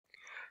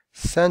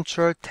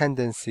Central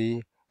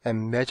tendency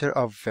and measure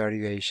of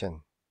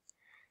variation.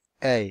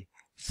 A.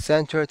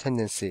 Central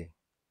tendency.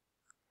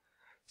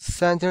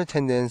 Central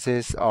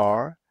tendencies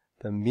are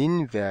the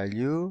mean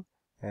value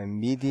and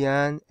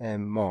median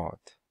and mode.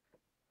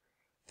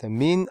 The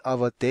mean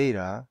of a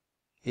data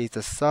is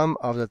the sum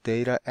of the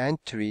data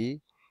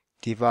entry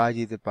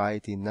divided by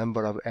the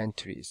number of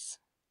entries.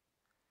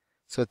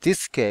 So in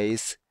this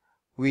case,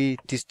 we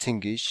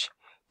distinguish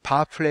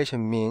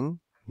population mean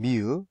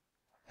mu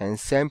and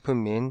sample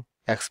mean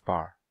x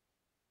bar.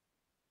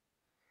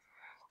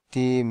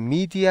 The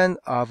median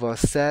of a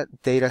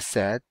data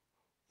set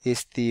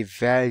is the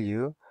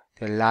value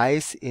that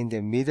lies in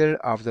the middle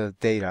of the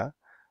data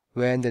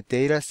when the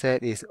data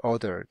set is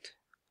ordered.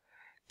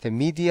 The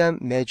median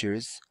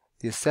measures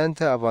the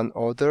center of an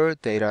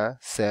ordered data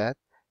set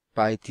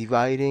by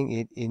dividing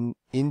it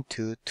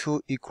into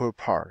two equal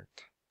parts.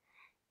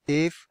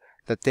 If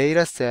the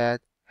data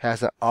set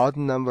has an odd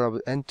number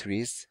of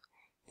entries,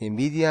 the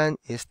median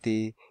is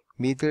the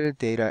middle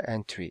data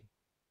entry.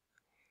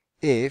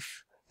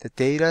 If the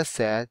data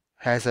set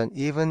has an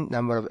even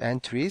number of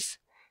entries,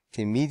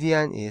 the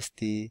median is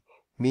the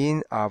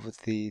mean of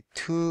the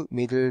two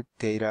middle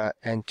data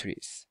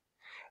entries.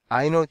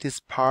 I know this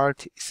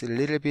part is a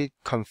little bit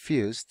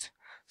confused,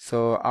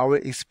 so I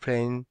will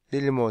explain a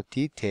little more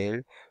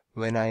detail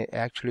when I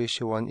actually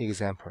show an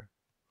example.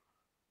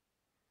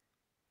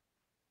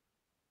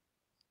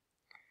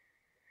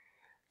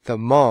 The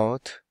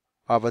mode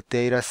of a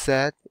data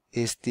set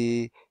is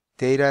the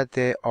data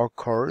that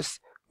occurs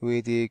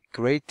with the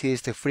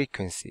greatest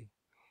frequency.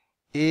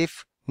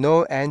 If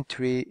no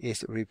entry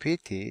is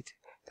repeated,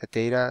 the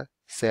data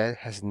set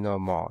has no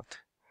mode.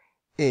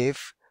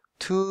 If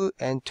two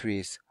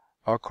entries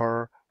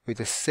occur with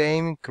the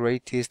same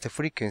greatest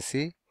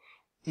frequency,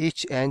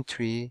 each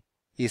entry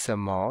is a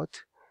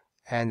mode,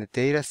 and the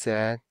data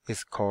set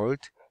is called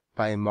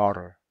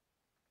bimodal.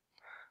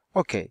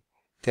 Okay,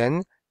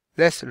 then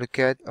let's look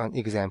at an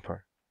example.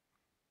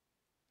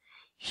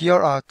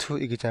 Here are two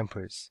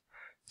examples.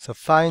 So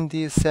find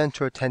the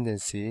central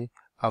tendency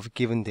of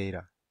given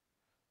data.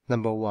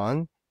 Number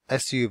 1,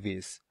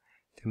 SUVs.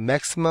 The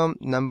maximum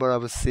number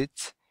of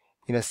seats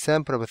in a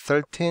sample of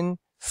 13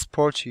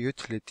 sports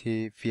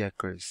utility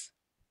vehicles.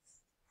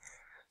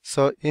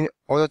 So in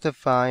order to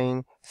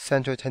find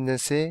central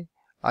tendency,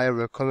 I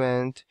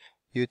recommend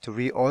you to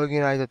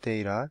reorganize the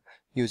data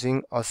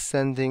using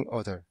ascending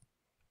order.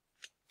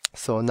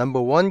 So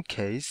number 1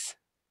 case,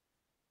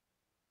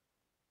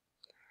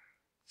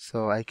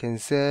 so I can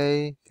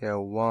say there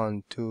are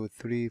 1, 2,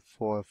 3,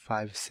 4,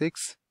 5,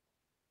 6.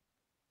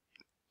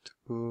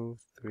 2,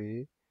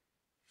 3,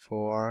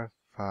 4,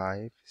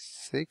 5,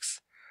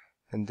 6,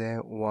 and then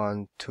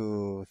 1,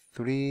 2,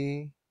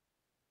 3,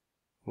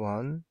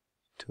 1,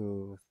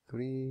 2,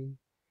 3,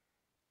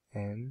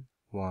 and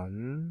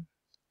 1,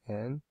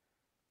 and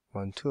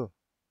 1, 2.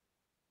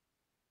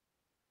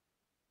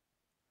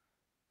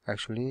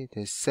 Actually,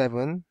 there's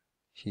 7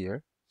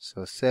 here,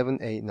 so 7,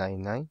 8,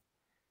 9, 9.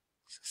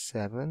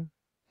 7,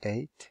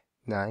 8,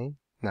 9,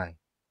 9.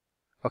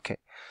 Okay,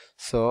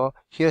 so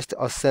here's the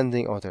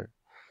ascending order.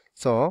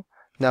 So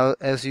now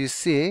as you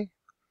see,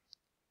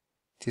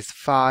 this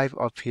 5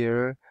 up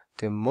here,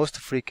 the most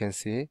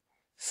frequency,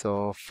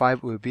 so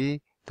 5 will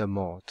be the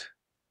mode.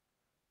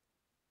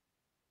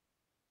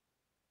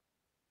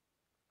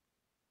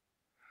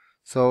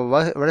 So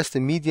what is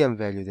the median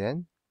value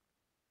then?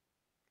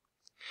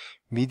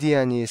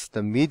 Median is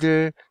the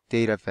middle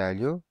data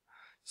value.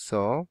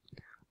 So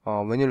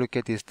when you look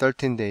at this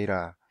 13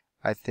 data,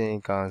 I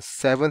think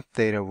 7th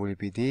data will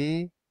be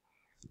the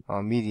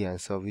median,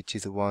 so which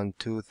is 1,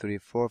 2, 3,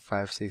 4,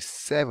 5, 6,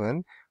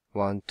 7.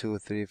 1, 2,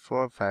 3,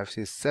 4, 5,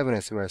 6, 7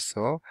 as well.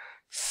 So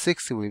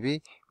 6 will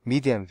be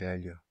median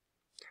value.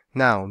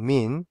 Now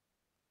mean.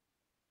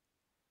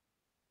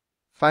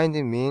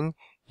 Finding mean,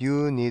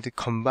 you need to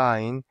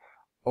combine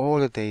all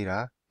the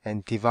data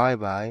and divide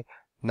by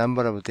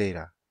number of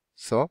data.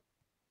 So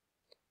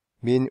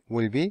mean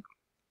will be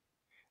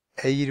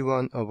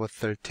 81 over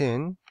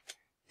 13.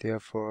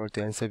 Therefore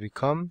the answer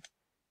becomes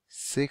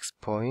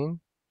 6.23.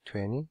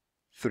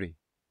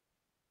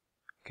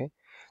 Okay.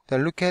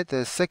 Then look at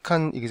the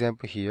second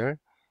example here,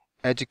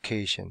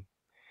 education.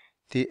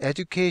 The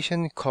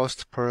education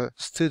cost per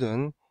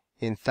student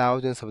in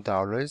thousands of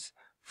dollars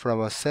from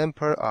a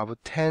sample of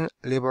 10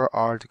 liberal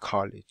arts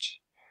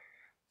college.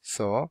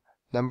 So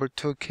number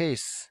 2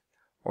 case,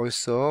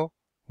 also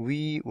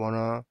we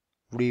wanna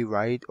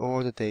rewrite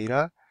all the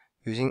data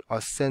using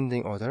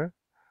ascending order.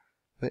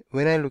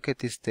 When I look at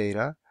this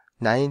data,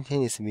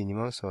 19 is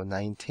minimum, so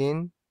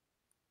 19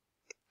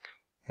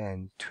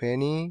 and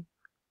 20,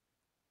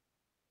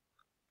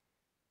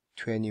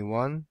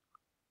 21,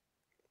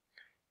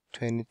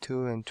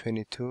 22 and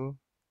 22,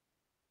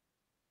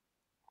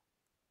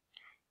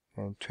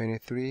 and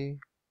 23,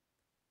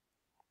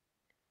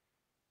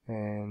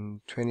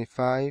 and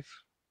 25,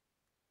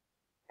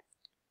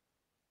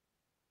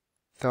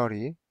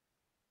 30,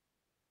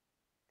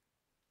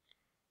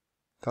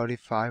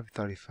 35,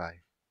 35.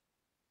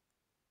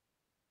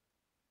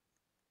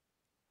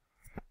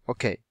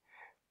 Okay,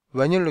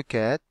 when you look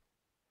at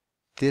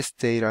this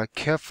data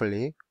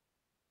carefully,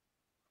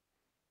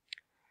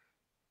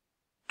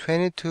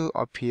 22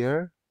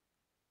 appear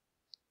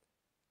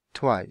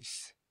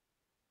twice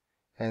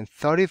and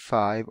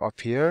 35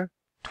 appear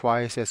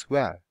twice as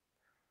well.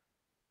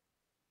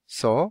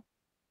 So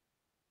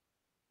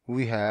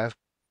we have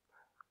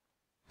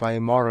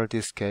bimodal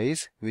this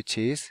case, which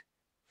is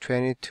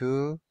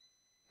 22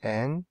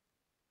 and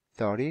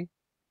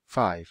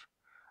 35.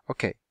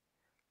 Okay,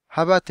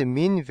 how about the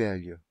mean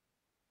value?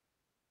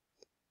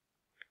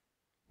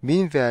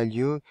 Mean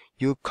value,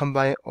 you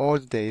combine all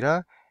the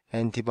data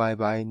and divide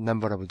by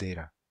number of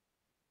data.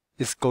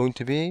 It's going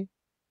to be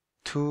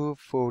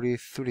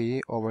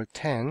 243 over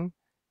 10.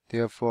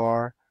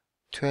 Therefore,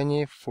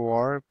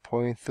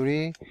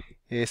 24.3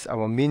 is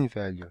our mean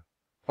value.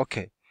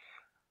 Okay,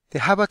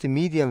 then how about the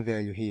median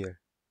value here?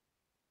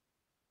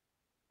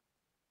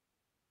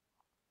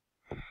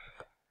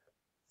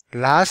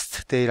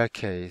 Last data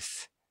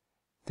case,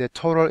 the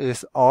total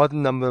is odd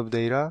number of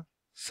data,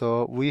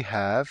 so we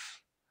have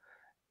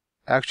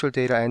actual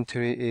data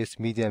entry is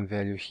median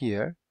value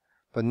here.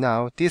 But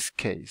now this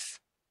case,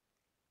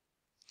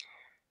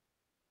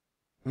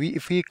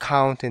 if we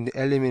count and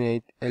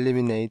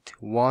eliminate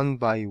one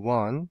by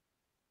one,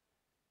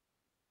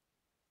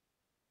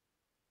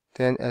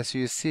 then as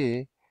you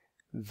see,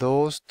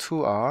 those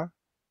two are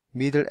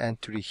middle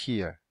entry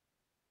here,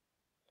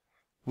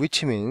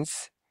 which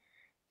means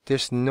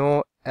there's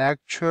no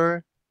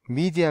actual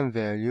median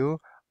value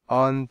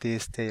on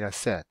this data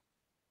set.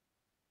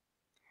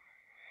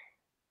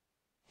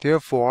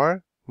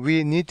 Therefore,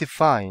 we need to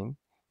find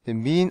the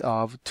mean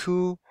of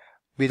two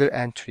middle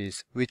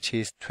entries, which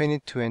is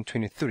 22 and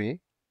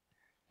 23.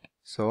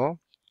 So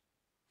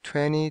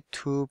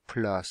 22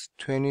 plus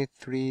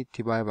 23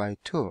 divided by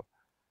 2,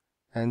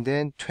 and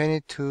then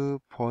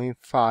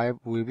 22.5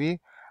 will be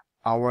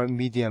our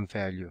median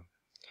value.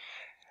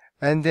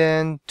 And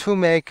then to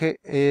make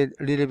it a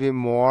little bit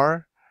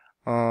more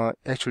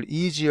actually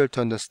easier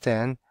to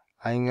understand,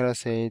 I'm gonna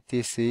say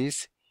this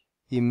is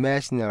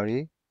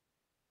imaginary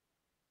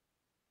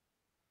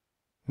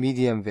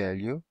median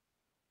value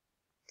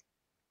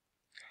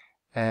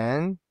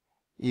and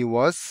it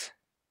was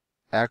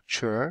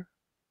actual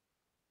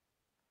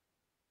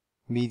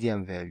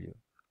median value.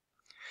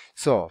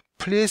 So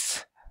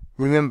please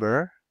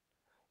remember,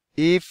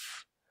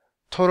 if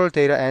total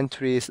data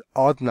entry is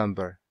odd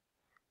number,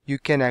 you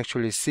can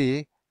actually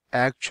see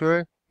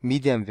actual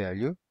median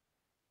value.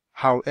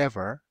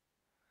 However,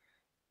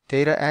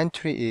 data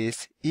entry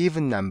is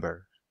even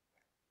number,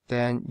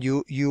 then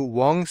you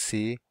won't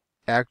see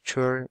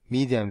actual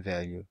median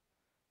value.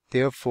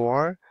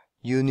 Therefore,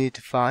 you need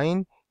to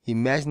find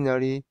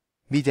imaginary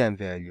median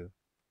value.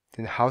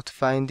 Then how to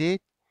find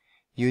it?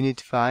 You need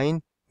to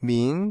find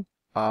mean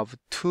of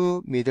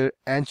two middle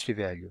entry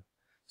value.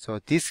 So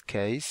this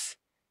case,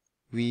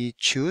 we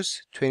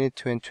choose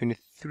 22 and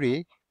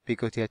 23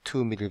 because they are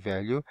two middle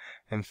value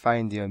and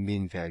find their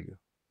mean value.